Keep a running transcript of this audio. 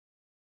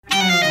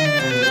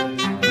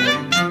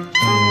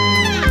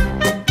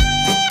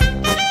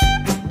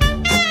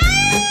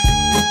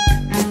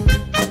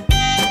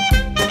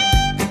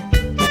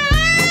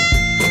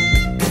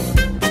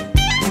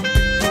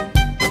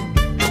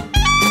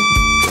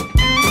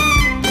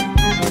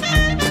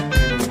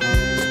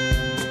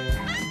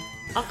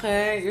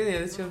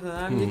خیلی چی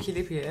افتادم یه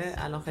کلیپیه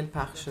الان خیلی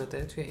پخش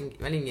شده توی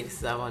ولی انگلیسی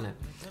زبانه.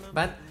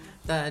 بعد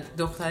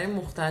دخترای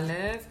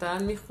مختلف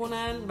دارن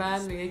میخونن،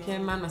 بعد میگه که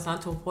من مثلا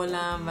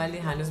توپلم ولی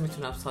هنوز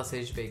میتونم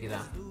ساسیج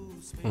بگیرم.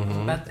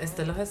 بعد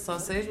اصطلاح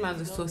ساسیج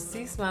منظور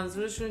سوسیس،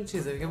 منظورشون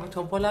چیزه، میگه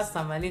توپل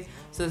هستم ولی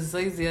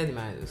سوسیسای زیادی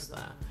من دوست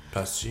دارم.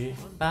 پس چی؟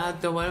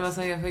 بعد دوباره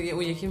مثلا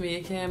اون یکی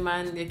میگه که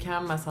من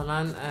یکم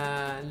مثلا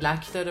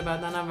لک داره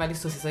بدنم ولی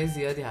سوسیسای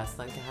زیادی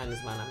هستن که هنوز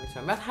منم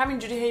میتونم. بعد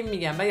همینجوری هی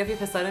میگم. بعد یه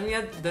پسره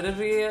میاد داره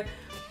روی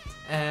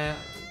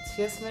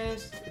چی اسمش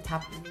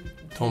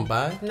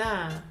تنبک؟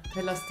 نه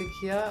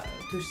پلاستیکیا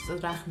توش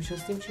رخ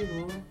میشستیم، چی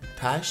بود؟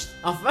 تشت؟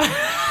 آفر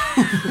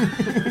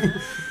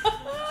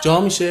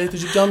جا میشه؟ تو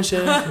جیب جا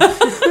میشه؟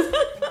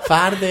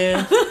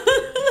 فرده؟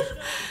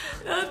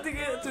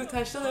 دیگه تو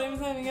تشتا داره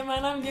میزنه میگه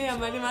منم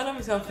گیم ولی منم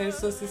میتونم خیلی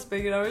سوسیس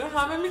بگیرم. اینا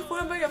همه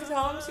میخورن. بعد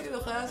همه میشه که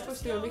دختر از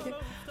پشت میگه که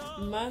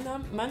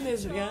من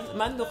لزبیان،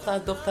 من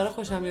دختر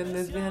خوشم میاد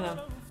لزبیانم،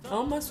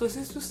 اما من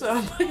سوسیس دوست دارم.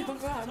 همه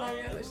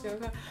یادش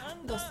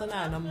داستان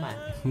الان من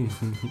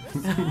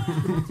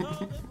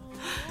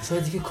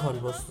شاید دیگه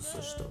کالباس دوست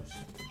داشته باشه.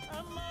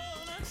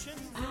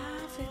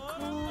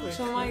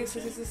 شما اگه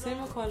سوسیس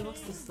ما کالباس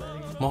دوست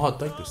داریم. ما هات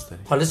داگ دوست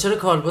داریم. حالا چرا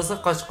کالباس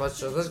قاچ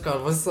شدهش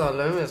کالباس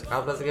سالمش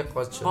قبل از اینکه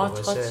قاچ شده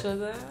باشه؟ قاچ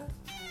شده؟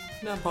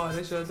 نه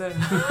پاره شده.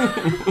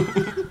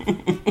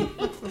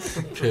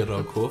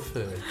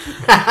 کراکوفه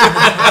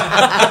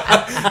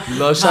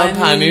لاشم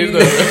پنیر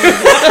داره.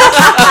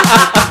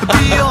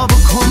 بیا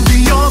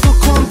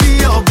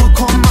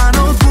بکن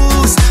منو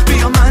بوس،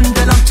 بیا من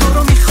دلم تو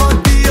رو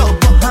میخواد، بیا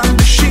با هم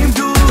بشیم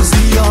دوست.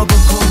 بیا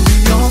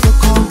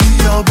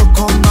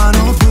بکن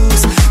منو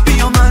بوس،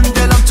 بیا من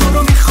دلم تو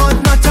رو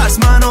میخواد، نترس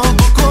منو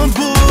بکن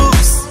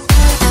بوس.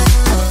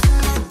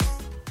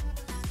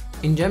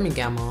 اینجا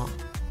میگم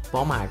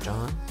با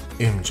مرجان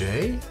MJ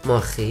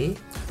ماخی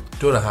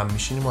دور هم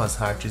میشینیم و از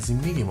هر چیزی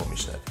میگیم و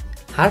میشنویم.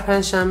 هر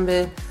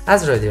پنجشنبه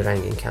از رادیو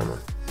رنگین کمان.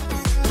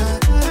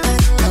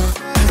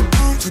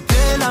 تو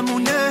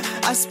دلمونه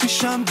از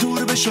پیشم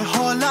دور بشه،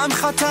 حالم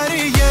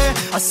خطریه،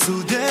 از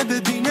سوده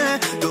ببینه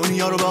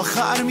دنیا رو با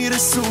خر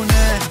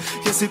میرسونه،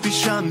 کسی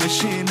پیشم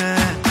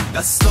بشینه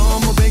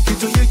دستامو بگی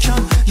تو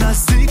یکم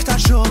نزدیک تر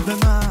شو به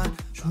من.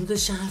 شما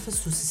داشتی حرف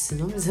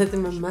سوسیسینا میزدی،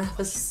 من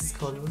محو سوسیس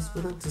کالباس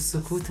بودم، تو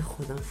سکوت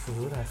خودم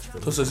فرو رفتم.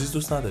 تو سوسیس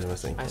دوست نداری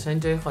مثل این؟ عشان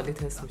جای خالی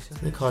تست میشه.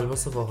 نه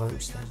کالباس واقعا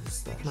بیشتر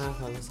دوست دارم. من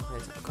کالباس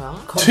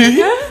خیلی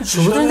چی؟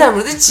 شما دارین در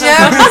مورد چی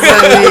حرف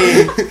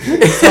میزنی؟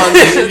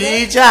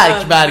 ساندویچ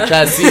اکبر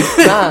کسی.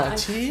 نه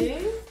چی؟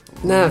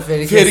 نه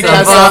فری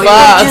کثافت.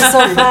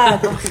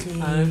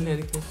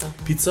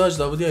 پیتزا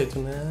اجدابودی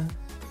هایتونه؟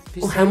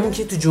 او همون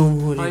که تو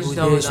جمهوری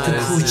بودش، تو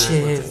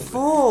کوچه.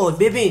 وای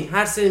ببین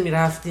هر سری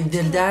میرفتیم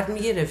دل درد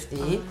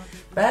میگرفتیم،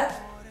 بعد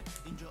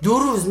 2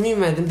 روز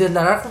میومدیم دل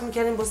درد خوب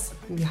میکردیم، باز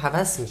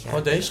هوس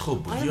میکردیم. خدایش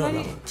خوب بود.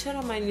 ولی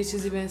چرا من یه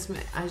چیزی به اسم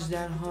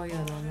اژدرها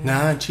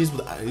یادمه؟ نه چیز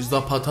بود،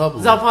 زاپاتا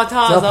بود.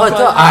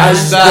 زاپاتا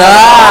اژدر.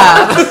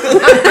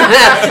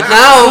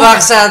 نه اون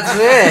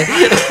بخشتره.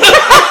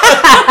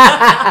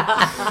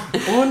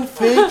 اون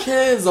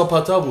فیک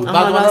زاپاتا بود.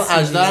 بعد اومدن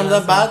اژدر هم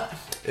داد. بعد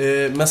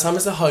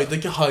مثل هایدا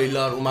که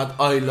هایلار اومد،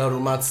 آیلار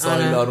اومد،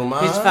 سایلار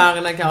اومد. هیچ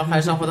فرقی نکرد.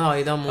 آخرش هم خود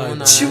هایدا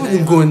مون. چی بود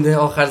این گنده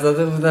آخر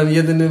زده بودن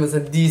یه دونه مثلا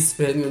دیس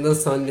بهت میدن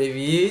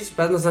ساندویچ،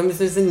 بعد مثلا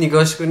میتونی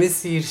نگاش کنی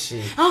سیر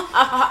شی.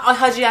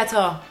 حاجی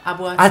عطا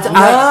ابو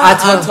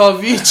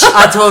عطاویچ.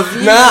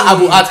 نه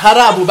ابو اطهر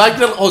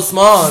ابوبکر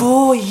عثمان.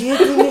 وای یه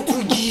دونه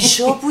تو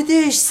گیشا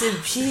بودش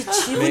چی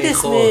بود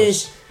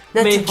اسمش؟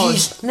 نه تو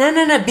گیش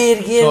نه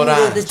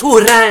برگر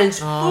تورنج.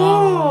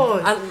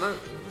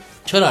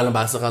 چرا الان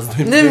بحث غذا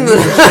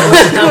نمیدونم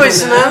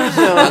خوشمم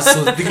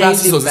شد دیگه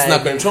بحث سوسیس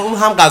نکنیم چون اون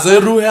هم غذای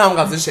روحه هم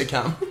غذای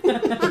شکم.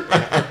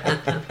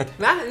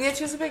 من یه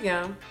چیزی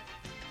بگم.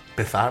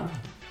 بفرما.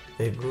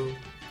 بگو.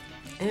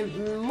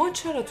 ما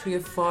چرا توی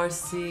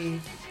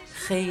فارسی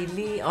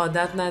خیلی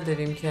عادت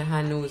نداریم که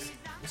هنوز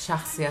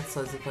شخصیت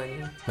سازی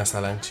کنیم؟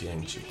 مثلا چی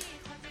یعنی چی؟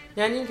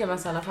 یعنی این که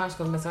مثلا فرض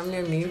کن مثلا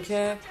میگیم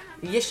که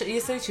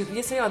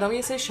یه سری آدم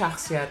یه سری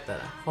شخصیت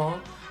داره. خب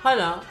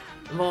حالا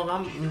واقعا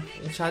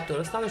شاید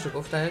درست نباشه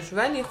گفتنش،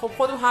 ولی خب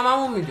خودمون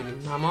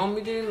هممون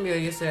میدونیم یا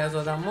یه سری از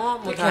آدم‌ها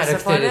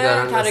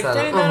متأسفانه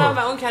کاراکتری دارن و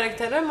اون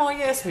کاراکتر ما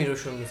یه اسمی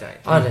روشون میذاریم.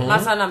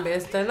 مثلا به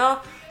اصطلاح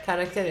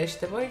کاراکتر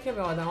اشتباهی که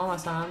به آدم‌ها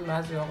مثلا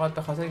بعضی اوقات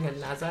به خاطر اینکه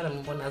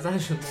نظرمون با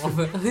نظرشون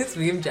موافق نیست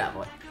میگیم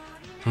جواد.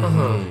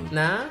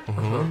 نه؟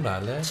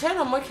 بله.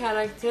 چرا ما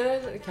کاراکتر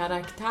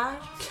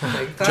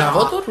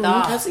جواد رو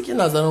اون کسی که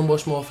نظرمون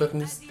باش موافق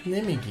نیست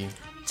نمیگیم.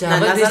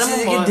 جواد یه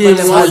چیزی که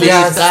دلمازی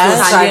است،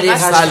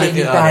 سلیقه‌اش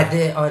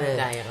بده.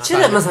 آره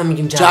چرا مثلا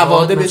میگیم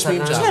جواده بهش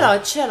میگیم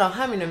جواد؟ چرا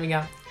همینو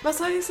میگم.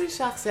 مثلا یه سری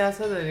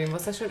شخصیت‌ها داریم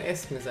واسه شون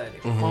اسم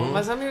میذاریم.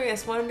 مثلا میگیم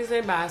اسما رو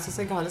میذاریم بر اساس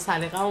اینکه حالا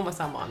سلیقه‌مون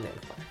مثلا با هم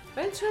نمیخوره.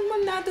 ولی چرا ما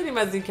نداریم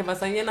از این که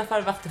مثلا یه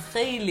نفر وقتی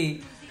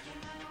خیلی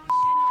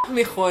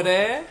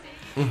میخوره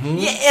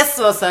یه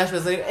اسم واسهش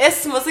بذاریم،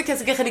 اسم واسه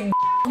کسی که خیلی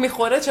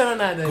میخوره چرا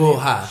نداریم؟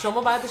 گوهر.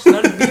 شما بعدش اینا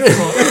رو بیت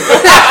کن.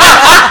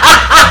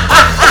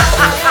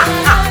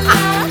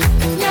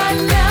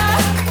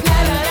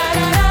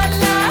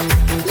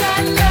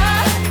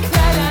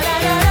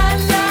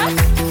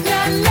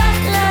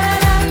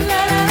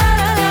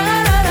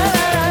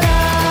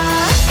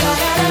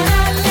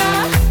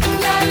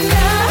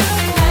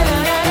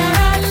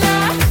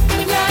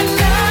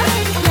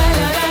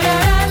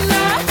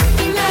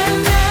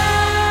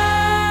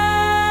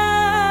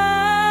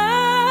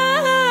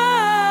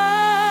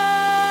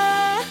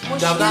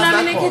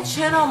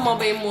 چرا ما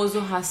به این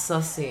موضوع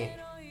حساسیم؟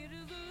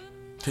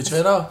 که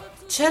چرا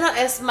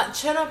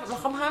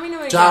میخوام همینو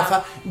بگم.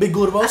 جعفر به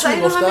گربه چی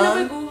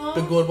میگفتن؟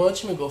 به گربه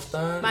چی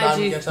میگفتن؟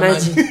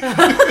 مجید.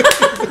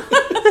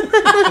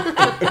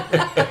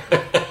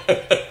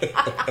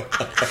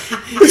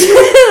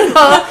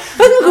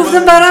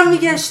 گفتم برام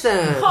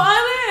میگشتم.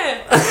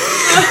 آره.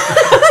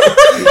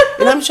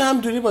 این همیشه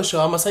همجوری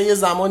باشه. مثلا یه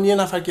زمان یه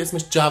نفر که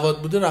اسمش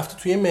جواد بوده رفته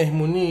توی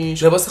مهمونی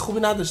لباس خوبی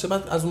نداشته،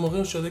 بعد از اون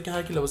موقع شده که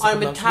هر کی لباس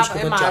خوبی نداشته آره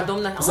به طبع مردم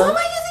نه. من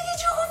یه دیگه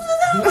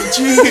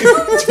چی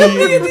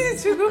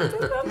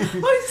گفتم؟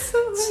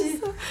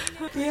 چی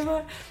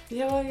گفتم؟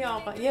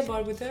 یه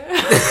بار بوده.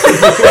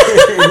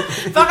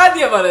 فقط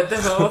یه بار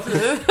اتفاق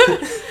افتاده.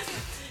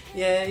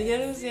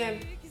 یه روز یه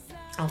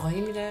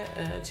آقایی میره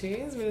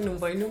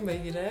میره نون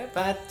بگیره،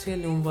 بعد توی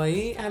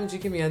نونوایی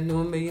همونجوری که میاد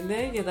نون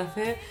بگیره یه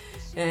دفعه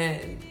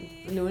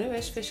نونه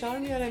بهش فشار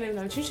میاره،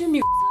 نمیدونم چی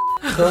می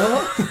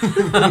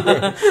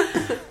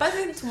بعد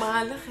این تو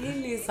محله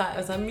خیلی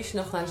مثلا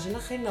میشناختنش،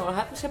 خیلی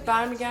ناراحت میشه،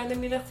 برمیگرده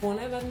میره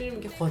خونه، بعد میره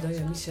میگه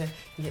خدایا میشه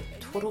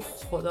تو رو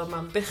خدا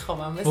من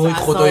بخوابم مثل وای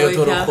خدایا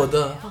تو رو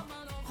خدا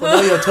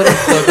خدایا تو رو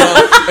خدا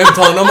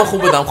امتحانامو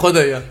خوب بدم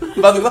خدایا،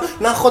 بعد میگه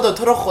نه خدا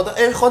تو رو خدا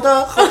ای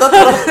خدا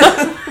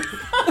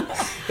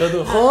تو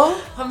رو خب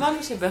من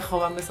میشه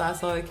بخوابم مثل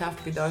اصحاب کف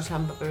بیدار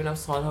شم ببینم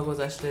سالها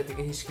گذشته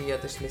دیگه هیچکی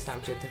یادش نیست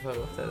چه اتفاقی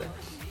افتاده.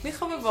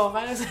 میخوابه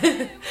واقعا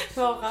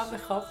به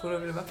خواب فرو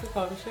میره. وقتی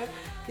پا میشه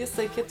یه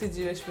سکه تو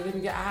جیبش بوده،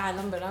 میگه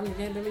الان برم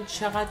دیگه ببین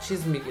چقدر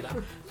چیز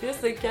میگیرم. یه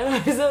سکه رو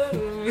میذاره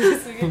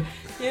میگه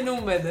یه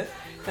نون بده.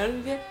 یارو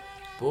میگه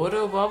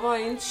برو بابا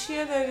این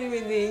چیه داری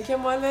میدی؟ این که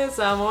مال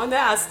زمان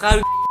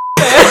اصغر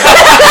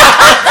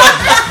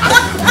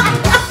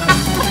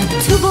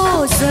تو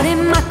بازار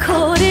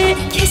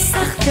مکاره که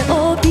سخت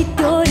آبی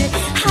داره،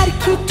 هر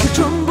کی تو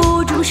جنب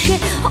و جوشه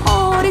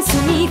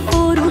آرزو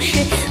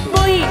میفروشه.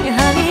 با این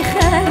همه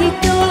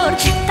خریدار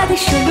چقدر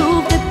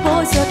شلوغ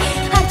بازار،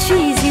 هر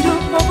چیزی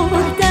رو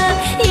آوردن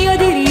یا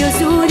دیر یا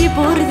زوری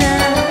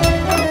بردن.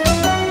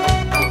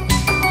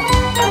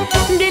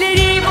 دل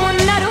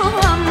دیوونه رو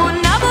همو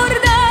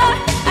نبردن،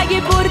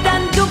 اگه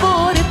بردن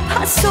دوباره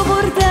پس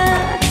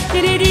آوردن.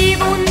 دل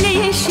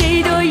دیوونه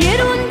شیدای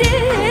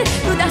رونده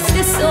رو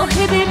دست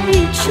صاحب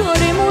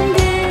بیچاره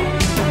مونده.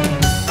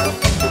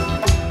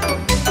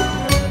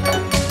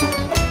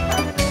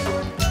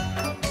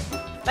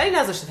 ولی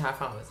نذاشتید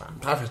حرفم بزن.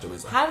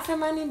 حرف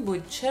من این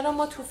بود چرا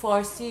ما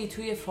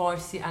توی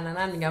فارسی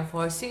علنا میگم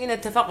فارسی این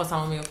اتفاق واسه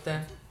ما میفته؟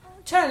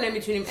 چرا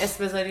نمیتونیم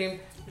اسم بذاریم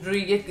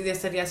روی یه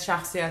سری از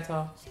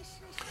شخصیت‌ها؟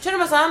 چرا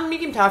مثلا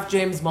میگیم طرف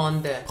جیمز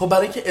بانده؟ خب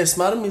برای اینکه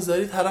اسم رو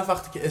میذاری طرف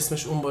وقتی که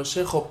اسمش اون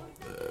باشه خب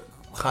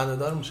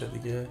خنده‌دار میشه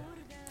دیگه.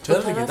 چرا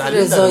دیگه دلیل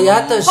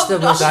رضایت داشته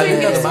باشه.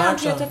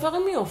 همچین اتفاقی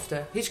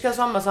میفته. هیچ کس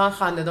هم مثلا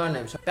خنده‌دار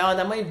نمیشه. به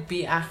آدمای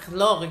بی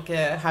اخلاقی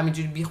که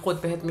همینجوری بی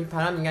خود بهت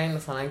میپرن میگن این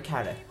مثلا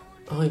کره.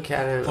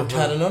 خب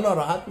کرنا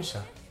ناراحت میشن.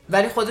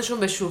 ولی خودشون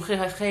به شوخی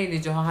خیلی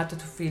جاها حتی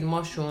تو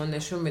فیلماشون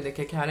نشون میده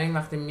که کرن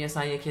وقتی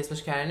مثلا یکی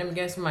اسمش کرنه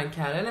میگه اسم من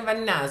کرنه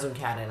ولی نه از اون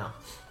کرنا.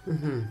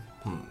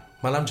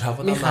 منم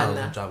جوادم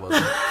نه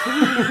جوادم.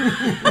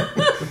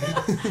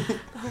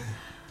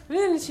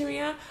 میدونی چی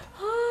میگم؟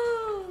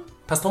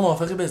 پس تو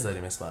موافقی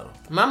بذاریم اسم رو؟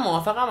 من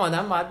موافقم.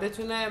 آدم باید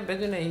بتونه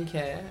بدون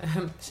اینکه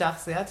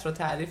شخصیت رو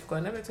تعریف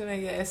کنه بتونه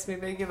یه اسمی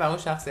بگه و اون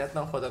شخصیت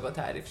ناخودآگاه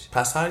تعریف شه.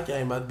 پس هر کی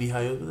این بعد بی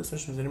حیا بود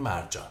اسمش میذاریم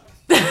مرجان.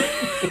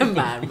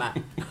 مرمر.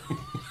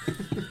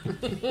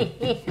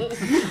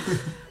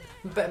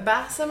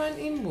 بحث من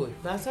این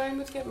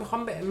بود که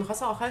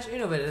میخواستم آخرش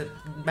اینو بره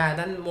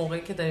بعدن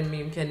موقعی که داریم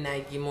میگیم که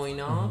نگیم و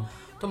اینا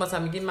تو مثلا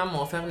میگید من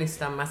موافق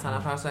نیستم، مثلا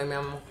فرضاً من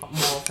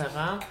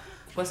موافقم،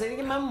 واسه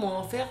اینکه من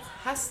موافق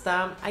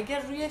هستم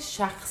اگر روی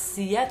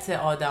شخصیت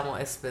آدمو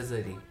اسم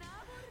بذاری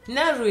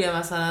نه روی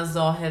مثلا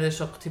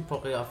ظاهرش و تیپ و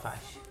قیافش.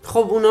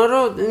 خب اونا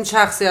رو این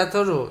شخصیت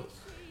ها رو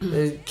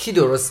کی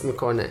درست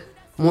میکنه؟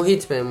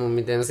 محیط بهمون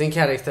میده. مثلا این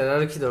کاراکترها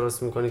رو کی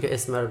درست میکنه که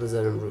اسم رو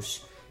بذاریم روش؟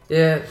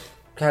 یه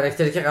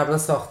کاراکتری که قبلا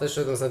ساخته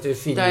شد مثلا توی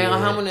فیلم دقیقا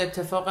همون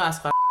اتفاق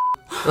اصغر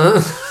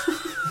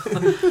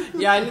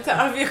یعنی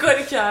طرف یه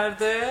کاری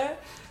کرده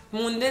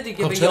مونده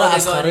دیگه. خب چرا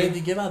اصغرای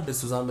دیگه بعد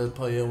بسوزن به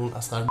پای اون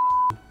اصغر؟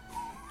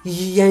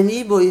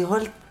 یعنی با این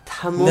حال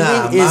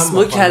تمام این اسم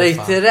و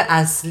کاراکتر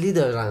اصلی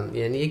دارن،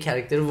 یعنی یه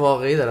کاراکتر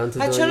واقعی دارن تو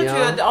دنیا.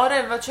 چرا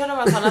آره و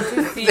چرا مثلا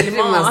توی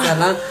فیلم‌ها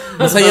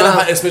مثلا یه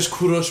نفر اسمش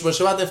کوروش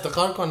باشه بعد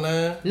افتخار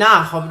کنه؟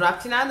 نه خب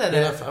ربطی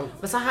نداره.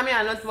 مثلا همین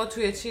الان ما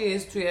توی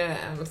توی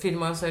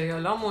فیلم‌ها و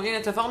سریال‌ها این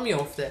اتفاق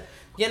میفته.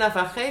 یه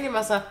نفر خیلی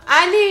مثلا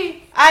علیه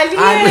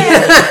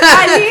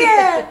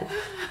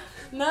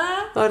نه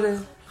آره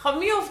خب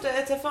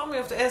اتفاق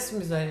میفته اسم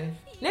میذاری.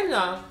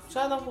 نمیدونم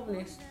شاید هم خوب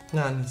نیست.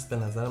 نه نیست به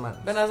نظر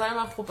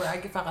من خوبه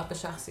اگه فقط به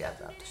شخصیت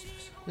ربط داشته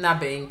باشه نه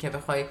به این که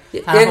بخوای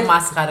طرفو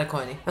مسخره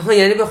کنی.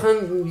 یعنی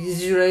بخوام یه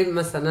جورایی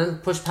مثلا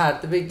پشت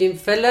پرده بگیم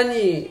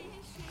فلانی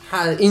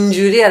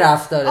اینجوری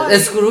رفتاره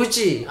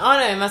اسکروچی.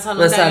 آره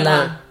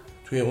مثلا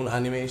توی اون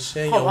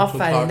انیمیشن یا اون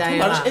کارتون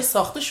براش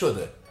ساخته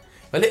شده.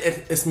 ولی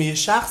اسم یه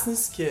شخص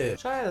نیست که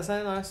شاید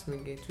اصلا راست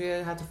میگی.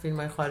 توی حتی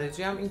فیلم‌های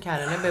خارجی هم این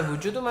کلمه به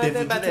وجود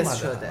اومده بعد اسم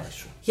شده.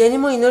 یعنی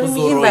ما اینا رو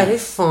میگیم برای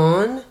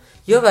فان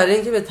یا برای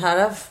اینکه به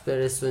طرف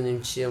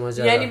برسونیم چیه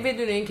ماجرا؟ یعنی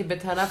بدون اینکه به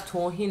طرف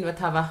توهین و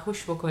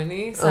توحش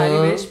بکنی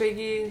سریع بهش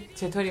بگی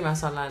چطوری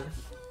مثلا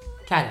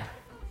کله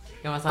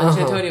یا مثلا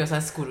چطوری مثلا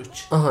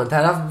اسکروچ.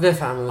 طرف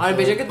بفهمه. آره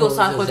به جای که 2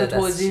 ساعت خودت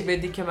توضیح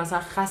بدی که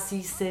مثلا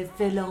خسیسه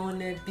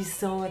فلانه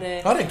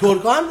بیساره. آره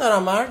ترکا هم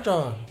دارم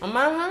مرجان.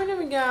 من همینو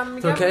میگم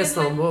ترکیه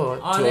استانبول.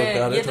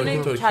 آره یه دونه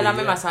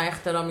کلمه مثلا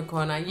اختراع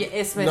میکنن یه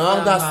اسم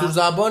نه دستور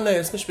زبانه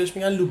اسمش بهش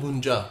میگن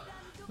لوبونجا.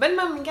 ولی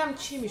من میگم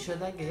چی میشد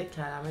اگه یه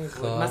کلمه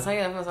بود مثلا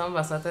یه دفعه مثلا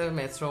وسط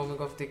مترو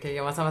میگفتی که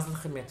یا مثلا وسط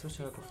مترو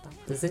چرا گفتم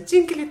مثلا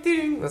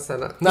چینکلیتینگ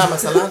مثلا نه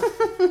مثلا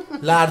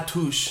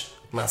لرتوش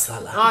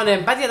مثلا. آره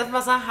بعد یه دفعه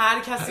مثلا هر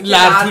کسی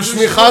لرتوش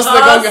میخواست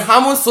بگم که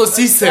همون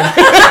سوسیسه.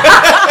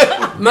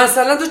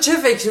 مثلا تو چه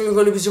فکر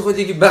میکنی پیش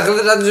خودی که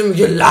بغل ردش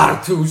میگه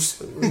لرتوش؟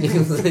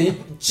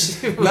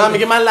 نه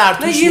میگه من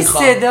لرتوش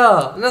میخوام.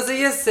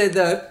 یه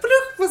صدا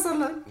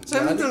مثلا چه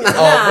میدونم.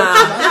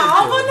 نه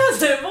آقا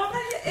نزه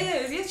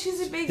یه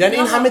چیزی بگی. یعنی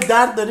این همه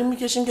درد داریم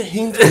میکشیم که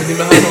هینت بدیم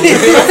به هم.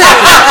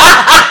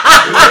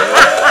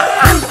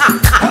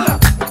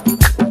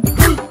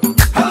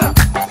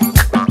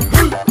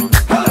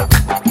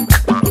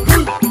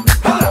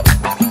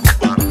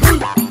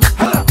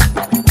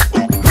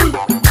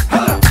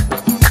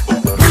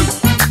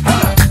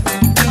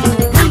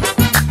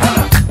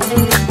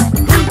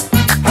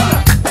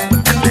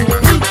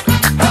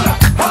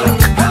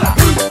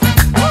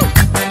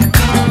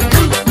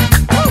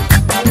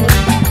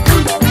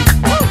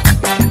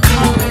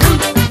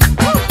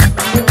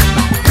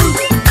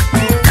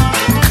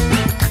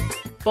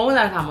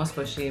 تماس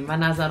باشیم و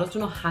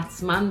نظراتتون رو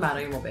حتما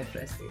برای ما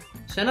بفرستید.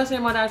 شناسه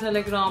ما در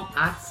تلگرام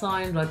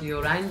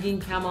 @رادیو رنگین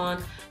کمان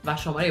و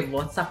شماره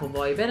واتساپ و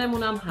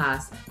وایبرمون هم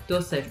هست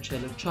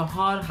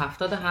 2044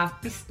 77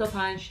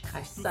 25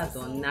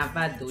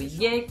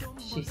 891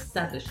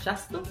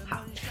 667.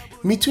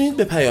 میتونید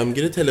به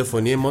پیامگیر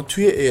تلفنی ما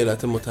توی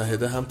ایالات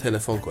متحده هم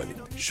تلفن کنید.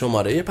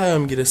 شماره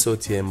پیامگیر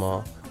صوتی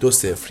ما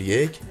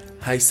 201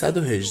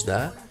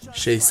 818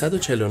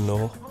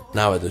 649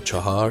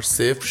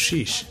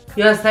 9406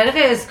 یا از طریق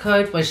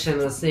اسکایپ با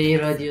شناسه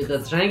رادیو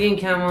رنگین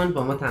کمان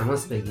با ما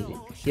تماس بگیرید.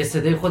 یه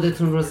صدای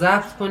خودتون رو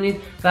ضبط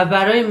کنید و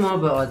برای ما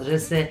به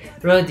آدرس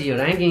رادیو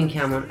رنگین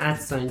کمان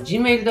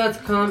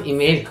 @gmail.com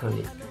ایمیل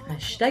کنید.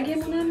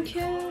 هشتگمون هم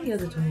که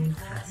یادتون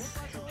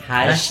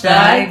هست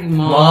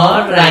ما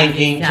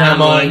رنگین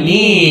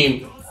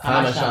کمانیم.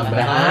 همشون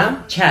به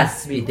هم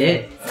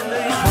چسبیده.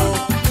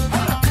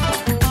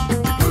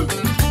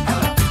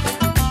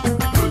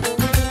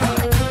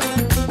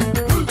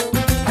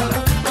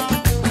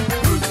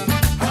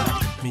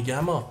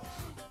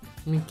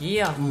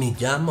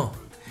 میگم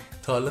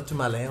تا حالا تو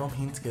ملعه هم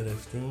هینت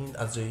گرفتین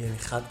از جایی یعنی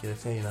خط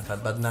گرفتین یه نفر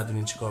بعد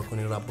ندونین چی کار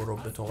کنین رب و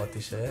رب به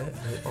توقاتیشه.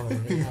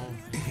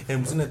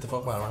 امروز این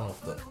اتفاق بر من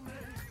افتاد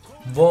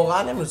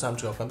واقعا نمی‌دونم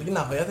چیکار کنم دیگه.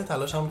 نهایت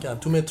تلاش هم کردم.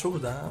 تو مترو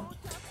بودم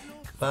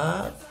و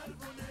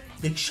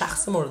یک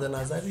شخص مورد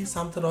نظری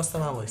سمت راست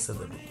من وایساده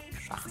بود.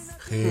 شخص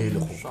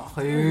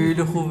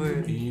خیلی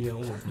خوبه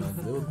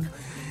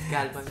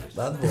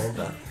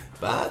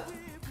بعد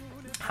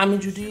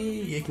همینجوری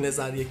یک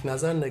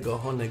نظر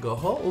نگاه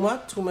ها اومد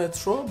تو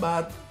مترو.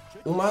 بعد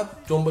اومد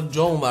دنبال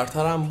جا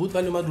اونورترم بود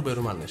ولی اومد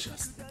روبرو من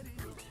نشست.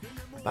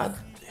 بعد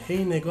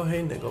هی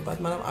نگاه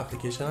بعد منم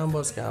اپلیکیشنم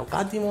باز کردم.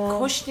 قدیما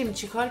کشتیم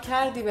چیکار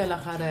کردی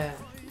بالاخره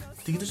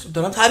دیگه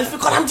دارم تعریف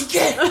میکنم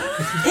دیگه.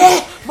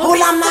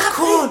 هولم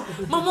نکن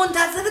ما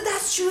منتظر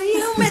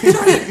دستشویی هم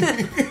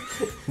مترویم.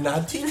 نه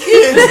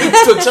دیگه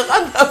تو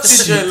چقدر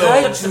رفتی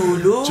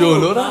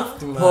جلو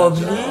رفتیم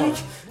پابلیک.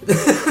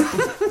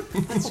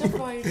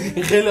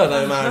 این خیلی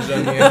آدم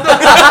مرجانیه.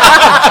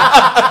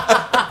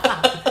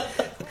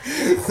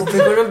 خب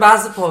بگونم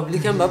بعض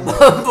پابلیک هم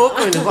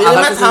بکنه.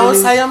 من تمام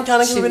سعیم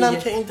کردم که ببینم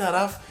که این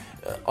طرف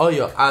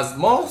آیا از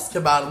ماست که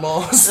بر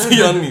ماست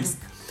یا نیست.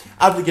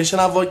 اپلیکیشن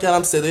هم وا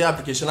کردم صدای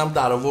اپلیکیشن هم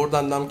در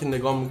آوردم که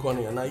نگاه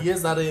میکنه یا نه. یه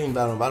ذره این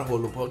برانور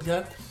هول و پال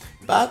کرد.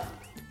 بعد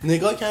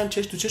نگاه کردم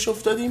چش تو چش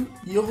افتادیم.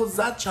 یهو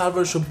زد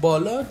شلوارشو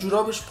بالا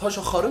جورابش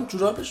پاشو خارم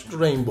جورابش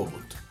رینبو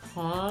بود.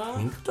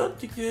 این داد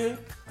دیگه.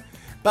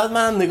 بعد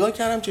من نگاه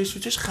کردم چش تو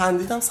چش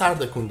خندیدم سر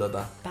تکون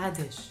دادم.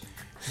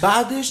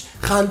 بعدش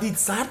خندید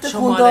سر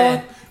تکون داد.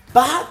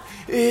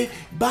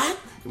 بعد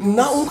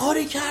نه اون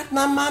کاری کرد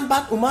نه من.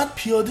 بعد اومد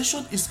پیاده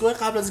شد ایستگاه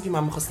قبل از اینکه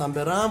من می‌خواستم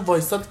برم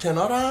وایساد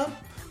کنارم.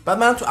 بعد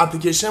من تو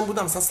اپلیکیشن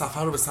بودم مثلا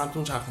سفر رو به سمت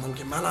اون چرخوندم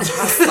که منم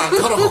هستم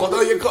کارو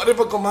خدا یه کاری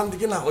بکن. من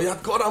دیگه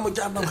نهایت کارمو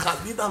کردم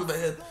خندیدم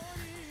بهت.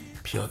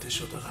 پیاده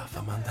شد و رفت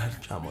و من در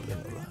کمال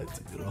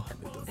ناراحتی راه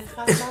میدادم. این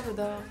خط نبود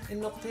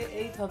این نقطه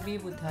A تا B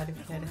بود تعریف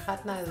کردی. خط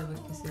نداده بود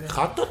کسی.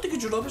 خط داد دیگه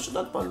جورابشو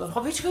داد بالا.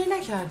 خب هیچ کاری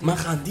نکردی. من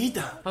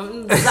خندیدم. خب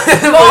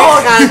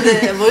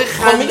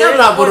میگم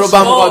رب و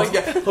ربم قاطی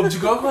کرد. خب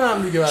چیکار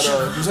کنم دیگه برای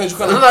دوستان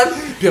چیکار کنم؟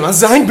 بیا من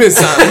زنگ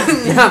بزن.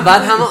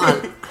 بعد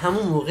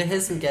همون موقع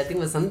حس میکردیم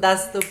مثلا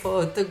دست و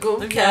پاتو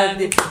گم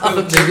کردی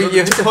آخه ببین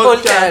یه تو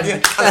هول کردی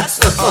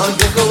دست و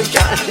پاتو گم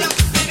کردی.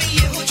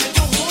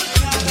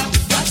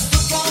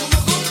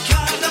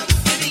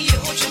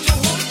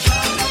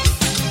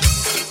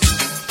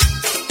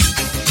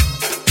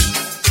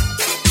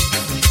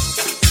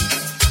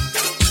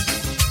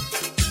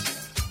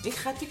 این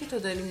خطی که تو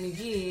داری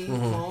میگی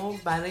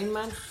برای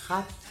من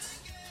خط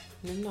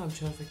نمیدونم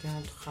چرا فکر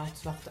کردم تو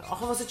خط وقت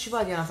آخه واسه چی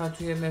باید یه نفر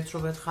توی مترو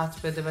بهت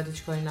خط بده و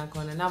هیچ کاری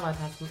نکنه؟ نباید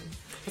حتما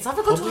مثلا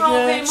فکر کن تو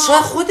راهپیما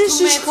شاید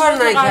خودش هیچ کار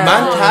نکرد.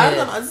 من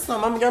کردم عزیزم،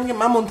 من میگم که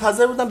من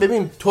منتظر بودم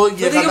ببین تو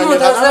یه قدم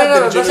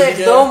منتظر باش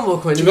اقدام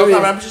بکنی چیکار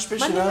کنم پیشش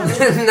بشینم.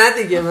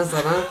 نه دیگه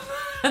مثلا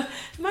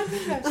من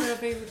نمیدونم چرا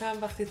فکر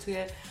می‌کنم وقتی توی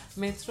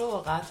مترو و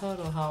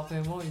قطار و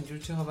هواپیما اینجور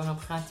چیزها به هم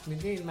خط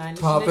میدین معنیش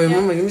اینه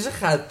هواپیما مگه میشه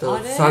خط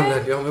داد؟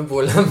 صندلی همه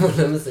بلند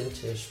مثل این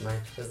چشمک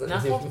بزنید. نه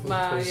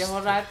خب یه ها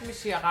رد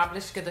میشی یا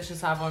قبلش که داشته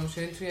سوار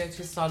میشین توی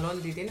چیز سالن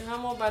دیدین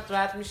همو بعد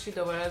رد میشی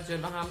دوباره از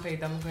جلو هم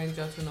پیدا میکنین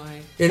جاتونو.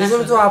 یعنی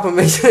شما تو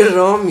هواپیما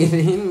راه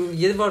میرین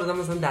یه بار دادم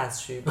مثلا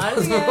دستشویی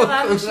آره دیگه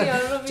رد میشی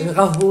یارو رو میبینی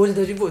چقدر هول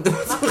داری بودو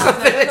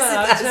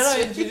چرا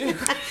اینجوری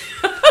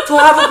تو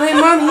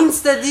هواپیما هم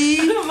هینت دادی؟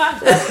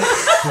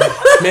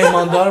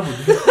 مهماندار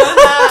بودی؟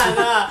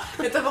 نه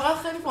اتفاقا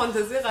خیلی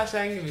فانتزی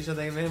قشنگی میشد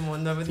اگه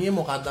مهماندار بدی. یه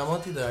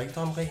مقدماتی داره، اگه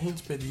تو هم میخوای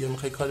هینت بدی یا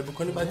میخوای کاری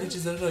بکنی بعد یه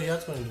چیزا رو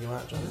رعایت کنی دیگه.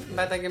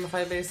 بعد اگه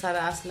میخوای بری سر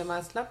اصل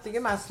مطلب دیگه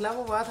مطلب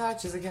رو باید هر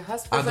چیزی که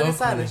هست بذاری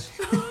سرش.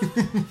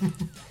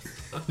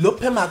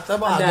 لپ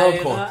مطلب رو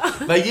ادا کن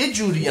و یه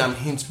جوری هم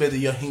هینت بده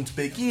یا هینت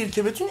بگیر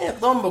که بتونی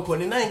اقدام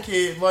بکنی، نه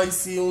اینکه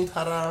وایسی اون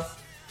طرف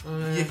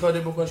یه کاری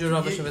بکن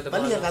جورابشو بده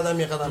بالا، ولی یه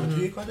قدم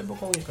توی یه کاری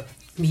بکن یه کاری.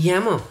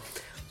 میگم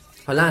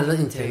حالا الان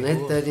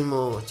اینترنت داریم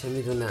و چه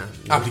میدونم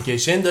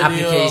اپلیکیشن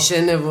داری،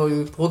 اپلیکیشن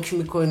و پوک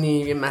میکنی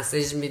یه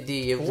مسیج میدی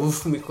یه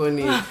ووف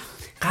میکنی.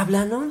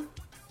 قبلا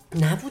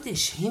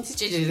نبودش. هینت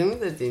چجوری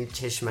میدادیم؟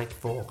 چشمک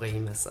واقعی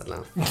مثلا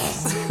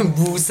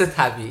بوس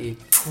طبیعی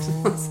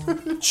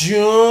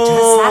جون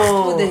سخت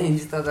بوده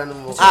هینت دادن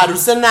اون موقع.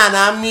 عروس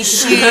ننم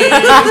میشی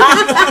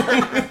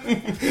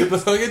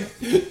مثلا که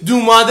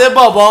دوماده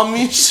بابا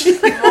میشی.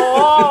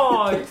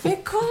 وای فکر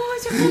کن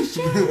چه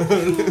خوشه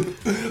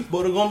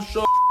برو گم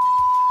شو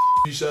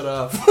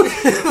بیشرف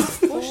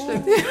خوش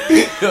دادی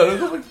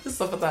یارو گفت که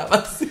صفت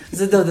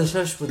عوضی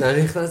داداشاش بودن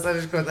ریختن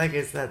سرش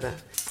کتک زدن.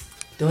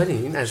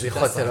 دارین از این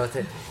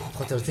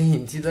خاطرات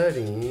هینتی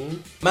دارین؟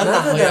 من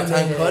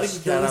نهایتاً کاری که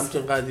کردم تو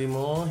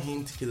قدیما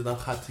هینتی که دادم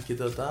خطی که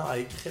دادم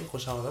اگه خیلی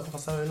خوشم اومد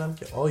می‌خواستم ببینم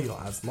که آیا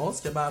از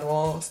ماست که بر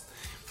ماست.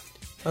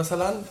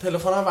 مثلا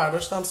تلفنم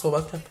برداشتم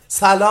صحبت کردم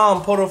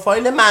سلام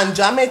پروفایل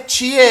منجمت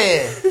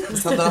چیه؟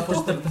 مثلا دارم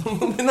پشت تلفن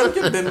ببینم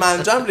که به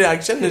منجم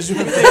ریاکشن نشون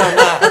میده یا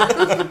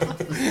نه.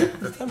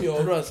 گفتم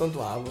یارو اصلا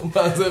تو همون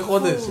بنزه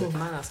خودشه.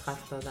 من از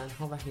خط دادن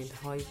ها و هینت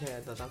هایی که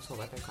دادم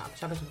صحبت میکنم.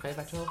 شبتون بخیر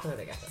بچه‌ها، خدا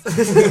نگهدار.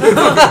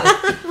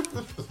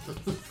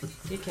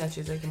 یکی از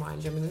چیزایی که ما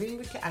انجام میدادیم این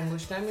بود که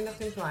انگشتر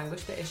مینداختیم تو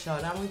انگشت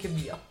اشارهمون که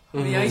بیا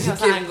بیایی که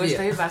مثلا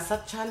انگشتای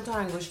وسط چند تا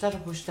انگشتر رو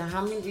پشت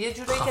هم یه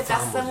جوری که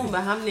دستمون به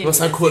هم نمیاد.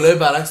 مثلا کلاه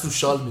برعکس رو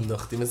شال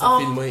مینداختیم مثل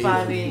فیلمای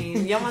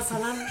ایرانی. یا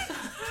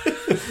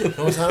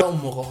مثلا اون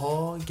موقع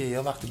ها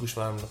گیا وقتی گوش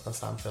برم مینداختن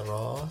سمت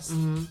راست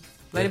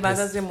ولی بعد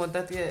از یه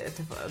مدت یه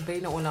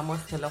بین علما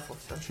اختلاف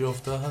افتاد. چی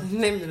افتاد؟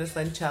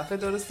 نمیدونستن چپه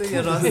درسته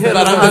یا راسته.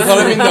 برام به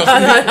کار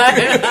مینداختیم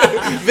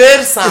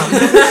ورسم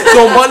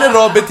دنبال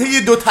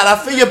رابطه دو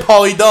طرفه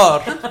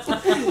پایدار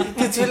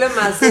که طول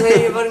مسیر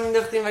یه بار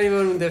مینداختیم ولی یه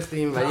بار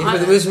مینداختیم ولی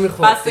کدومش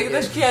میخورد بستگی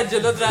داشت کی از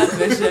جلو رد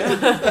بشه.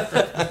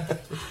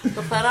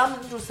 دخترم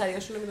رو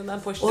سریاشون رو میدادن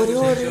پشت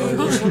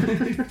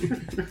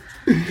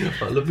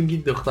حالا میگی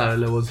دختر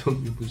لباسو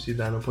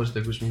میپوشیدن و پشت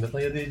گوش مینداختن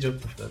یاد یه جوک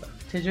افتادم.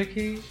 چه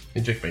جوکی؟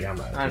 یه جوک بگم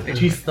برات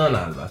چیستان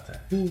البته.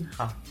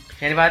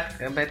 یعنی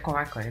باید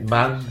کمک کنید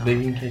بعد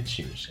ببین که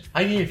چی میشه.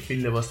 اگه یه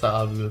فیل لباس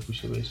آبی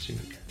بپوشه بهش چی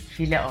میگن؟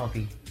 فیل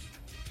آبی،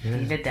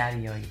 فیل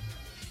دریایی.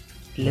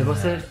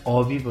 لباس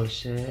آبی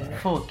باشه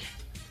فوک.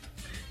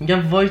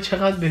 میگم وای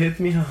چقدر بهت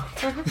میاد.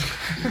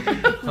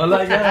 حالا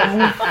اگر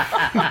اون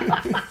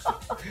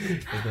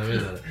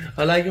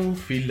حالا اگه اون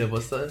فیل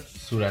لباس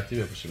صورتی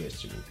بپوشه بهش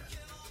چی میگن؟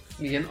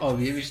 میگن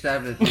آبیه بیشتر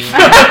بهت میاد.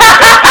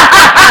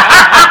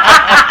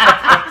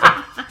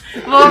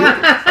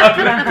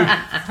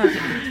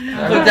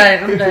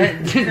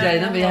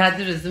 دقیقا به یه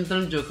حدی رسیم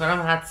میتونم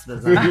جوکارم حدس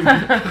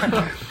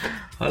بزنم.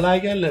 حالا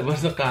اگر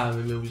لباس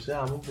قهوه بپوشه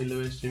همون فیل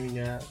بهش چی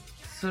میگن؟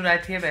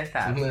 صورتیه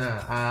بهتر.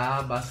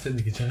 نه بسته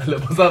دیگه چقدر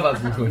لباس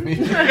عوض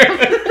میکنی.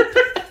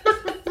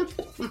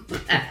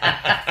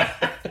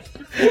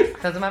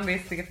 تازه من به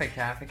این دیگه فکر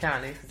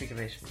کردم یه چیزی که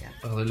بهش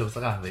میگن لباس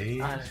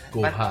قهوه‌ای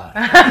گوهر.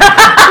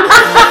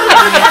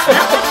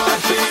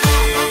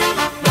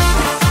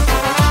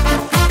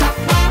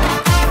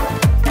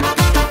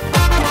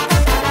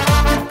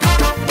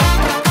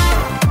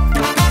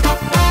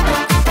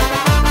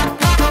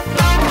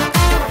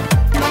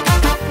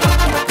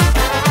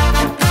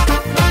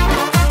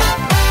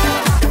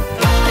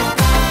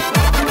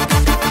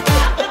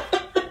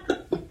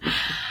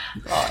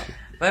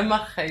 و من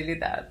خیلی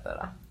درد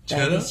دارم.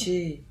 چرا؟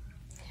 چی؟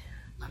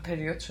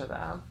 پریود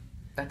شدم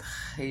بعد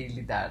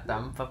خیلی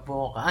دردم و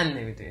واقعا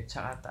نمیدونید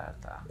چقدر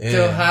دردم.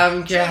 تو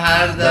هم که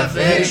هر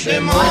دفعه که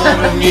ما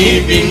رو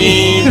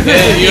میبینی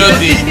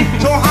پریودی،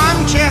 تو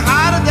هم که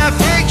هر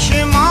دفعه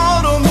که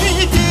ما رو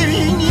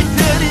میبینی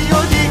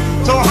پریودی،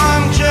 تو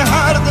هم که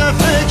هر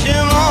دفعه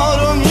که ما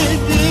رو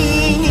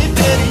میبینی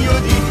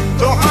پریودی،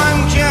 تو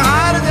هم که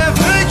هر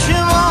دفعه که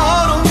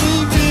ما رو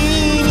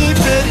میبینی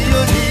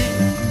پریودی.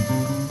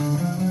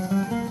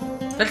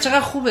 ولی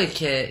چقدر خوبه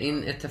که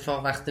این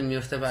اتفاق وقتی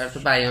میفته برای تو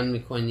بیان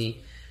میکنی.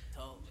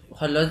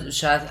 حالا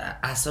شاید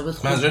اعصابت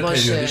خوب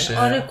باشه،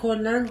 آره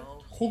کلا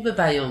خوب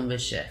بیان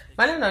بشه.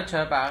 من نمیدونم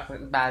چرا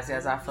بعضی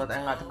از افراد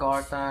انقدر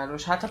گارد دارن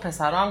روش، حتی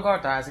پسرها هم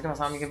گارد دارن از اینکه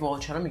مثلا میگه واقعا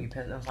چرا میگی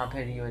مثلا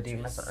پریودی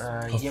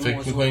مثلا یه فکر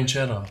موضوع می‌کنین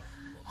چرا؟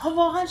 ها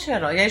واقعا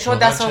چرا؟ یعنی شما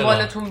دست و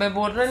بالتون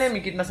ببره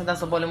نمیگید مثلا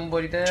دست و بالمون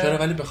بریده؟ چرا؟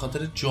 ولی به خاطر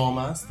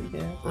جامعه است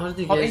دیگه. آره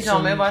دیگه. خب این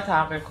جامعه باید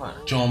تغییر کنه.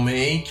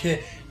 جامعه‌ای که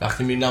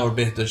وقتی میری نوار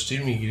بهداشتی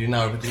میگیری،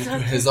 نوار بهداشتی تو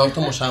 1000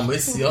 تا مشنبه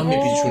سیاه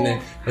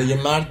میپیچونه و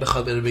یه مرد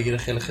بخواد بره بگیره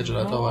خیلی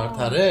خجالت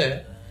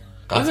آورتره،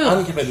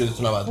 قطعاً که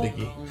پریودتون رو باید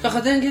بگی. به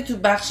خاطر اینکه تو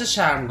بخش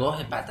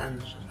شرمگاه بدن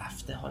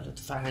رفته، حالا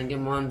تو فرهنگ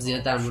ما هم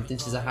زیاد در مورد این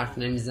چیزا حرف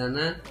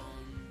نمیزنن.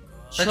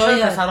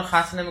 شاید پسر رو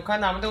خط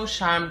نمیکنن در مورد اون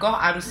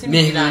شرمگاه عروسی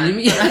میگیرن. مهمونی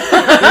میگیرن.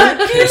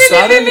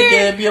 پسر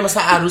میگه بیا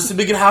مثلا عروسی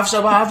بگیر 7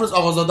 شب و 7 روز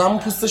آقازاده‌مون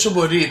پوستشو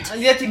برید.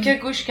 یه تیکه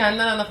گوش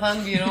کندن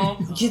انداختن بیرون.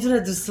 یه دونه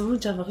دوستمون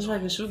جوابش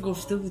برگشت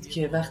گفته بود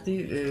که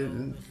وقتی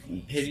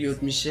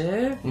پریود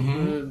میشه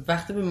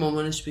وقتی به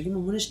مامانش بگی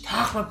مامانش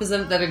تخت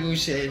بزنه در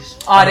گوشش.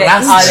 آره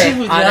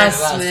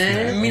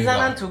رسمه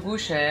میزنن تو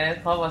گوشت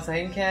تا واسه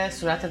اینکه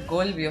صورتت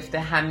گل بیفته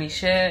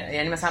همیشه.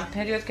 یعنی مثلا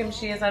پریود که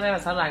میشه یه ذره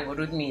مثلا رنگ و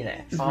رود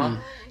میره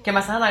که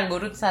مثلا رنگ و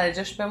رود سر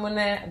جاش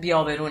بمونه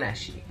بی‌آبرو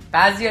نشی.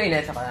 بعضیا این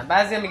اعتقادن،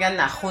 بعضیا میگن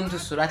نخون تو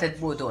صورتت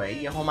بدوه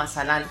یهو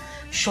مثلا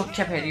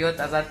شوک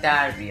پریود ازت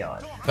در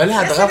بیاد. ولی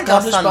حداقل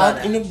قبلش باید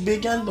اینو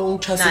بگن به اون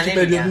کسی که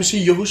پریود میشه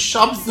یهو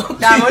شاب زد.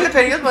 در مورد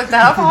پریود با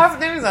طرف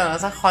حرف نمیزنن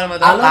اصلا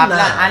خانواده‌ها قبلا،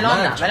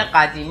 الان نه ولی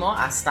قدیما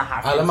اصلا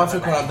حرف الان من فکر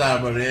کنم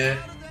درباره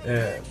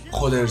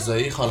خود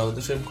ارضایی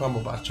خانواده فکر می‌کنم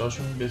با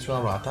بچه‌هاشون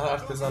بتونن راحت‌تر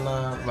حرف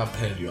بزنن و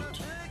پریود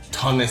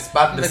تا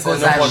نسبت به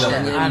سن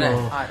خودمون. آره.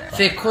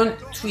 فکر کن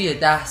توی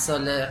 10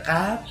 سال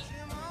قبل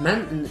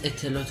من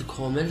اطلاعات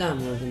کامل در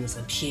مورد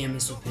مثلا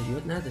PMS و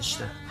پریود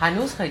نداشتم.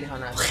 هنوز خیلی ها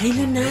ندارم.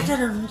 خیلی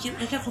ندارم. میگم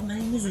اگر خب من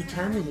اینو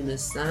زودتر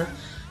میدونستم،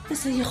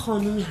 مثلا یه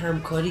خانومی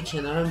همکاری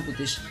کنارم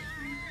بودش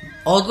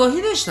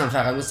آگاهی داشتم،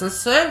 فقط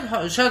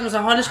مثلا شاید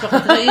مثلا حالش به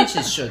خاطر این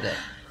چیز شده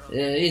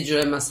یه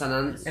جوره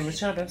مثلا امروز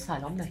چرا بهم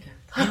سلام نکرد.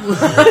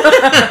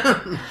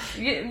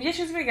 یه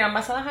چیزی بگم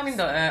مثلا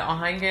همین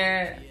آهنگ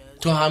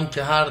تو هم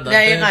که هر دفعه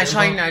دقیقاً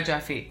شاهین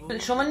نجفی،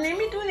 شما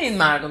نمیدونین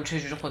مردم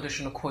چجوری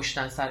خودشونو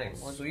کشتن سر این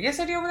موضوع. یه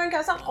سری‌ها بودن که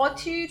اصلا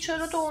قاطی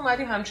چرا تو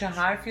اومدی همچه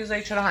حرفی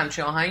زدی، چرا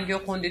همچه آهنگی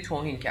خوندی،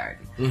 توهین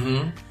کردی.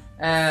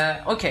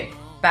 اوکی،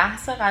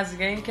 بحث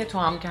قضیه این که تو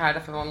هم که هر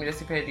دفعه ما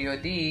میرسی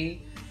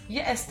پریودی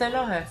یه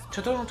اصطلاحه.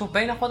 چطور تو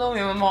بین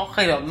خودمون ما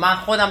خیلی من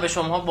خودم به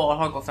شما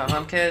بارها گفتم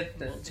هم که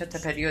چه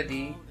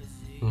پریودی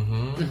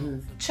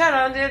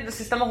چرا یه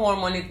سیستم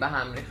هورمونیت به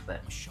هم ریخته.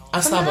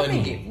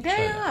 عصبانی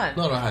دقیقاً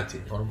ناراحتی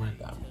هورمونی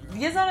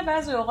یه ذره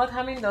بعضی اوقات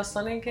همین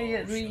داستانه این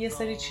که روی یه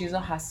سری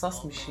چیزا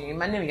حساس میشیم.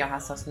 من نمیگم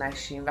حساس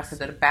نشیم، وقتی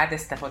داره بد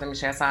استفاده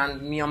میشه اصلا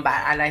میان بر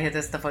علیهت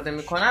استفاده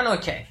میکنن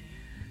اوکی،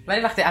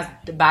 ولی وقتی از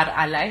بر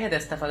علیهت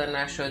استفاده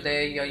نشده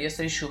یا یه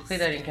سری شوخی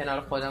داریم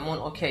کنار خودمون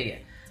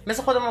اوکیه.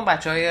 مثل خودمون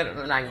بچهای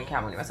رنگی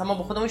کمونی مثلا ما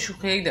با خودمون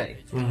شوخی داریم،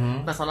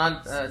 مثلا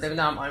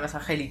نمیدونم آره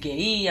مثلا خیلی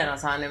گئی یا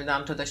مثلا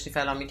نمیدونم تو داشتی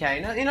فلان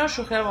می‌کردی، اینا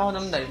شوخی رو با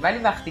خودمون داریم. ولی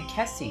وقتی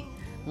کسی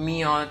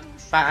میاد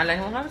بر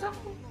علیهمون هم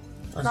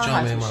از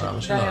جامعه ما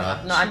نمیشه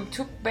ناراحت.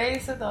 تو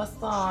بیس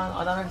داستان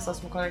آدم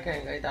احساس میکنه که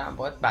انگاری دارن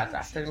باید بد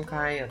رفتاری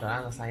میکنن یا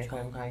دارن مثلا یه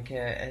کاری میکنن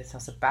که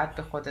احساس بد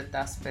به خودت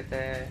دست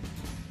بده،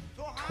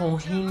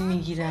 توهین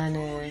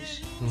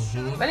میگیرنش.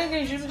 ولی اگه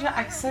اینجوری بشه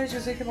اکثر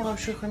چیزایی که با هم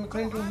شوخی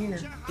میکنیم توهینه.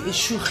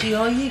 شوخی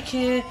هایی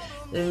که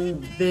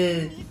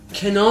به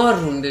کنار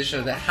رونده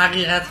شده،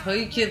 حقیقت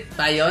هایی که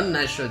بیان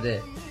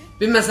نشده.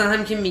 ببین مثلا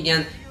هم که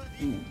میگن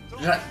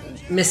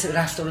مثل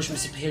رفتارش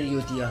مثل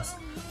پریودی هست،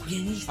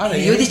 یعنی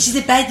پریود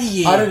چیز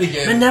بدیه. آره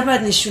دیگه. من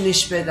نباید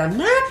نشونش بدم.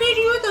 نه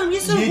پریودم یه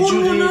سری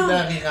هورمونا.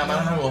 دقیقاً من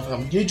هم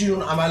موافقم. یه جوری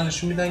اون عمل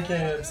نشون میدن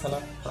که مثلا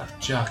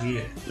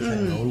جقیه.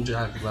 اون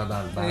جقی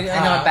بدن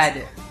اینا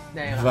بده.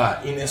 و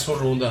این اسم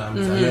رو دارم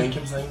مثلا یا اینکه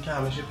مثلا اینکه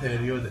همیشه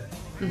پریوده.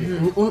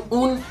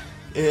 اون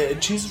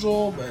چیز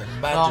رو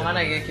بعد واقعا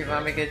اگه یکی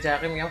من بگه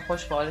جقی میگم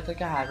خوش به حال تو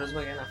که هر روز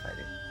با یه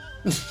نفری.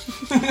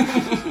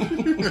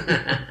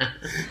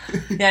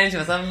 یعنی چه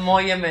مثلا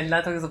ما یه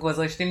ملت رو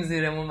گذاشتیم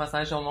زیرمون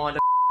مثلا شما حالا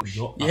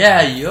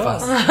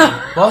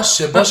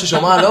باشه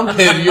شما الان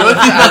پریودی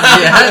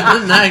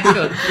اذیت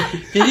نکن.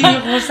 بریم یه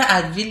قرص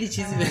ادویل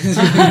چیزی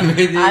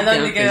بدیم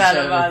الان دیگه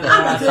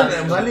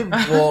ولی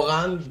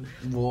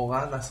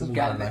واقعا دست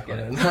درد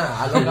نکنه.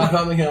 نه الان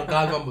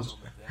قلبم بزرگ.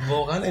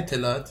 واقعا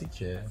اطلاعاتی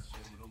که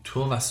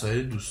تو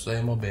وسایل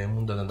دوستای ما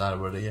بهمون دادن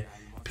درباره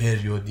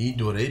پریودی،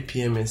 دوره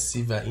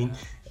PMSC و این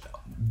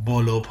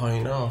بالا و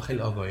پایینا خیلی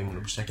آگاهیمون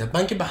رو بیشتر کرد.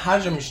 من که به هر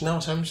جا میشینم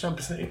میشم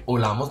مثلا این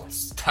علما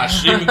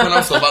تشریح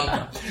میکنم صحبت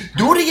میکنم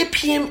دوره یه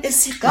پی ام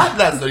اسی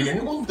قبل از دوره، یعنی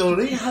اون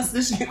دوره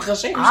هستش که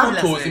قشنگ میشم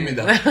توضیح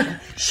میدم.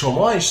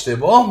 شما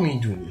اشتباه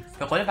میدونید.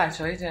 به قول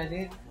بچهای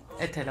جدید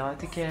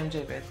اطلاعاتی که ام جی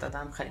بهت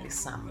دادم خیلی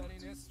سم بود.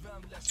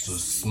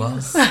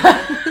 سوسماس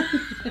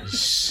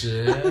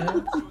شه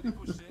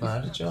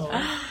مرجا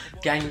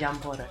گنگم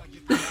پره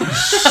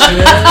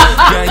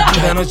گنگ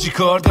بودن چی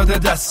کار داده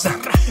دستم،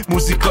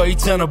 موزیکایی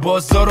تن و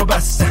بازار رو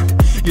بستم،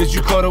 یه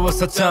جو کارو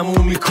واسه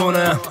تموم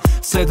میکنم،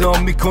 صدا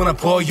میکنم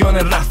پایان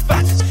رفت،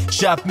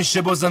 شب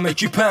میشه بازم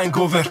اکی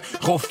پنگوور،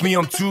 خوف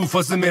میام تو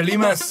فاز ملی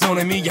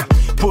منسانه، میگم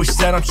پشت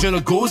سرم چرا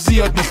گو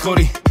زیاد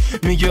میخوری،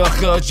 میگه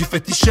آخه آجی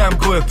فتیشم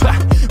گوه په،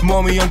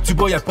 ما میام تو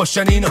باید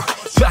پاشن اینا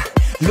په،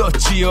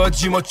 لاچی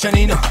آجی ما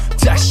چنینا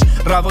تش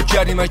روا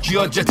کردیم اکی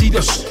آجتی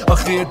داشت،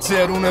 آخه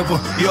ترونه و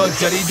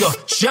یادگری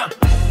داشتم.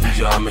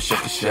 اینجا همه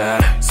شیخ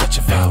شهر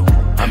سچه فاو،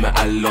 همه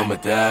علامه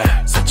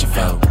در سچه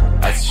فاو،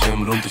 از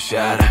شمرون تو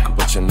شهر کو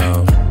بچه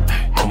ناو،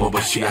 اما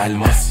باشی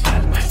الماسی،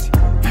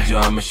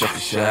 اینجا همه شیخ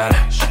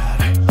شهر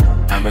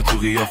همه تو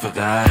قیافه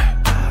در،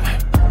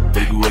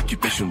 بگو اکی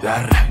پشون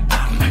در،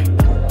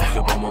 آخه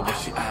با ما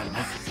باشی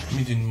الماسی.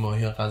 میدونی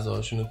ماهی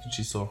غذاشون رو تو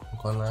چی سرخ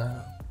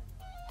میکنن؟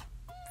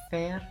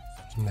 فیر؟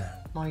 نه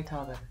ماهی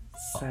تابه.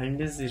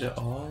 سنگ زیر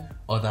آب.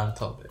 آدم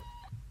تابه.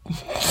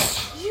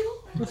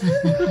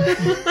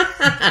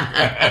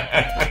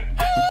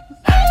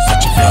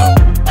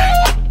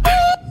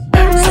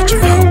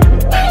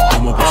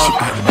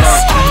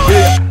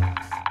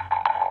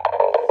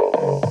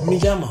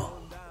 میگم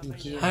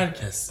هر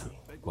کسی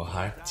با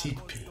هر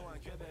تیپی،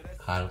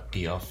 هر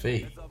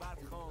قیافه‌ای،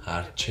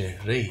 هر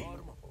چهره‌ای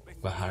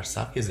و هر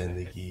سبک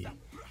زندگی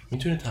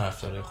میتونه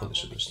طرفدارای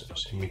خودشو داشته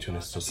باشه، میتونه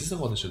سوسیس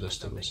خودشو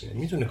داشته باشه،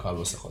 میتونه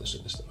کالباس خودشو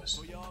داشته باشه.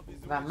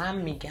 و من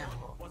میگم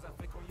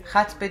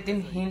خط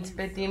بدیم، هینت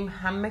بدیم،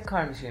 همه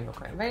کار میشه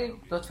بکنیم، ولی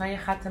لطفا یه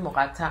خط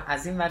مقطع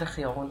از این ور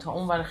خیابون تا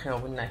اون ور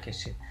خیابون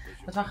نکشید.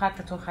 لطفا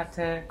خطتون خط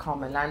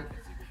کاملا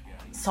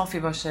صافی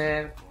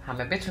باشه،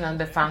 همه بتونن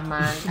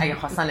بفهمن، اگه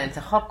خواستن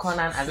انتخاب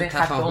کنن از این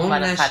خط به اون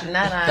ور خط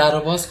نرن، درو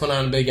باز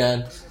کنن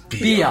بگن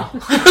بیا.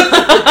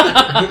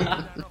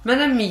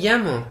 منم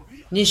میگم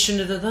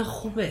نشونه دادن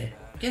خوبه،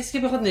 کسی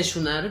که بخواد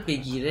نشونه رو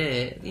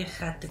بگیره یه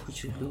خط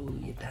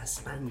کوچولو، یه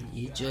دستبند،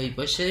 یه جایی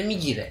باشه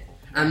میگیره.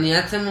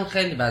 امنیتمون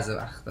خیلی بعضی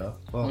وقتا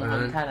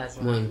واقعا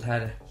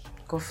مهمتره.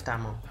 گفتم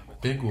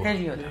بگو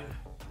پریوده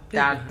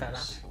درد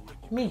دارم،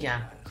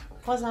 میگم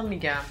بازم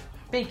میگم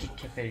بگید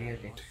که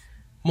پریوده.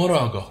 ما رو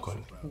آگاه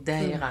کنید،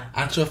 دقیقاً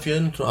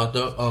اطرافیانتون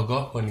رو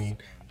آگاه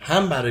کنید،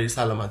 هم برای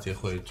سلامتی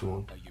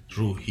خودتون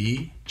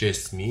روحی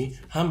جسمی،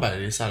 هم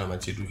برای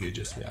سلامتی روحی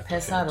جسمی.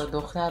 پسر و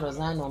دختر و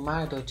زن و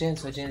مرد و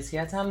جنس و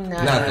جنسیت هم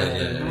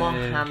نداره. ما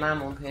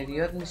هممون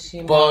پریود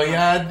میشیم،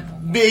 باید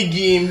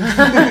بگیم.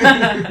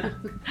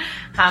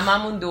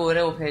 هممون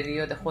دوره و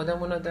پریود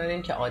خودمون رو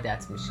داریم که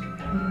عادت میشیم.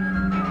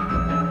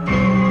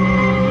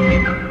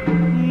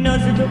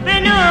 نازتو به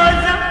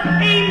نازم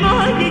ای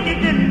ماهی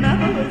دل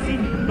نوازی،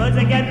 باز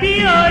اگر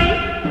بیایی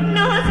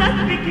نازت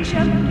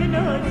بکشم که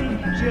نازی،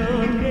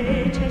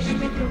 جامه چشم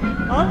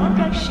تو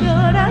آتش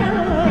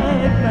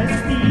دارد،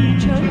 مستی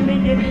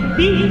چرمه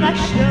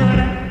بیغش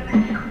دارد،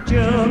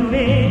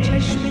 جامه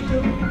چشم تو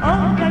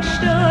آتش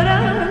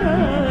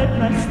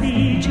دارد،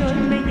 مستی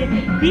چرمه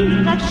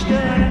بیغش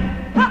دارد.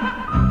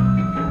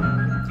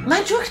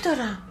 من جوک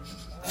دارم.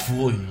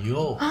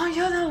 وایو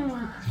یادم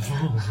اومد.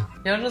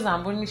 یارو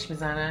زنبور نیش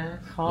میزنه،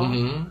 خب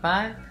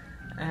بعد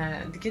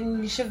دیگه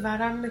نیشه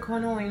ورم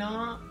میکنه و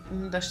اینا،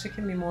 داشته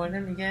که میمرده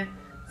میگه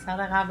سر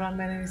قبرم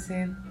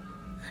بنویسین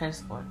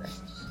خرس خورده.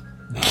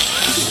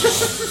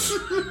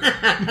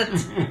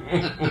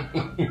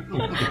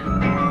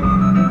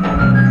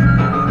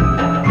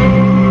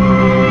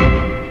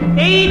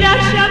 ای در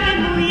شب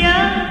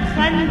مویم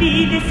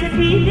خندیده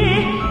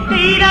سفیده،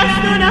 غیر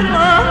از تو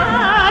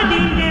نخواهد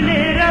این دل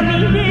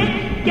رمیده،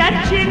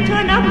 گرچه تو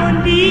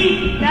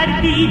نماندی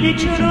در دیده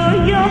چو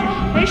رویا،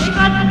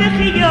 عشقت به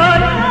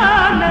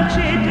خیالم نقش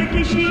تو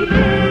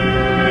کشیده.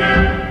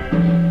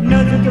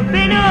 ناز تو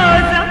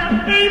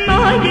بنازم ای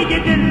مایه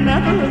دل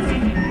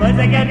نوازی، باز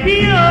اگر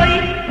بیایی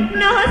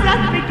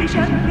نازت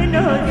بکشم که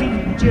نازی،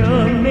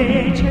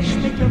 جامه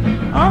چشم تو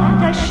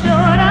آتش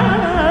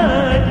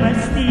دارد،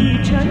 مستی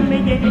چرمه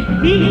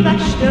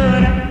بیغش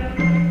دارد،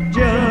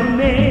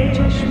 جامه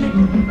چشم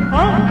تو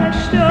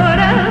آتش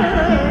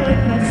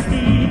دارد،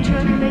 مستی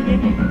چرمه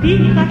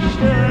بیغش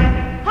دارد.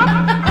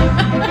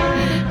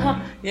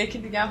 یکی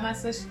دیگه هم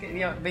هستش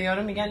که به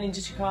یارو میگن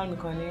اینجا چی کار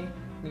میکنی؟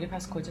 میگه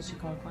پس کجا چی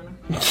کار کنم؟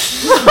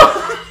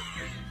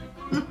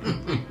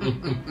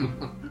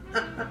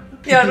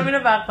 یارو میره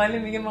بقالی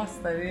میگه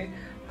ماست داری؟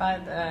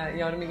 بعد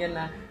یارو میگه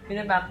نه.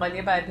 میره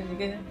بقالی بعدی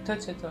میگه تو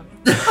چطور؟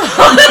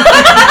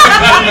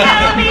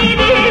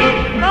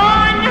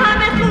 آن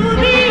همه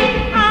خوبی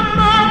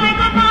اما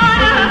بگو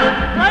بارم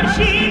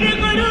خورشید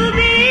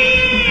غروبی،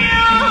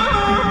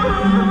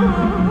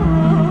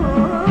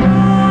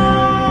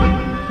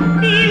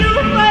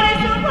 نیلوفر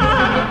صبح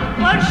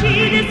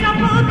خورشید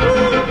صفا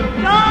بود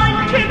جان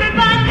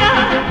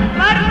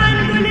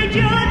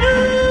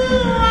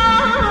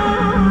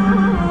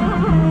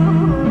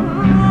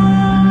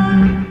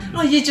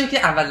یه جوک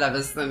اول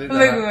لبستانی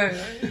دارم.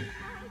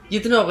 یه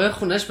دونه آقای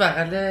خونش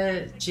بغل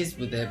چیز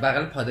بوده،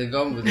 بغل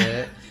پادگان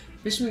بوده.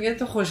 بهش میگن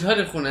تو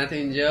خوشحال خونت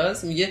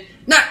اینجاست؟ میگه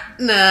نه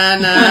نه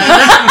نه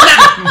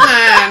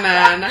نه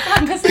نه نه.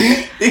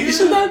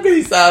 یکیشون در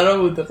بیسرا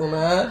بوده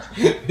خونش،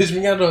 بهش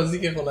میگن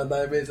راضی که خونت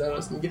در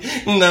بیسراست، میگه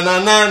نه نه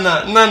نه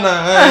نه نه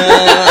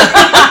نه.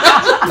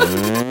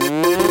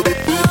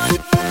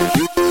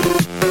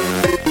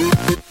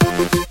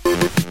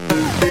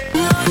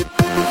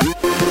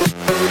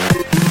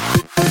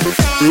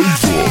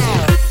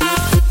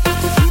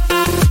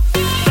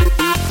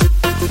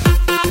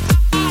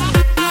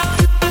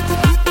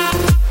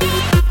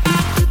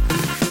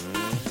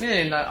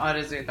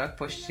 آرزوی لاک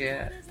پشت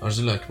چیه؟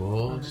 آرزو لاک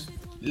پشت؟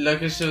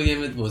 لاکش رو یه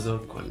مت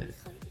بزرگ کنه.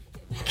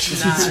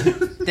 نه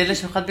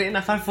دلش میخواد به این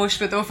نفر فوش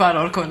بده و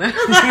فرار کنه.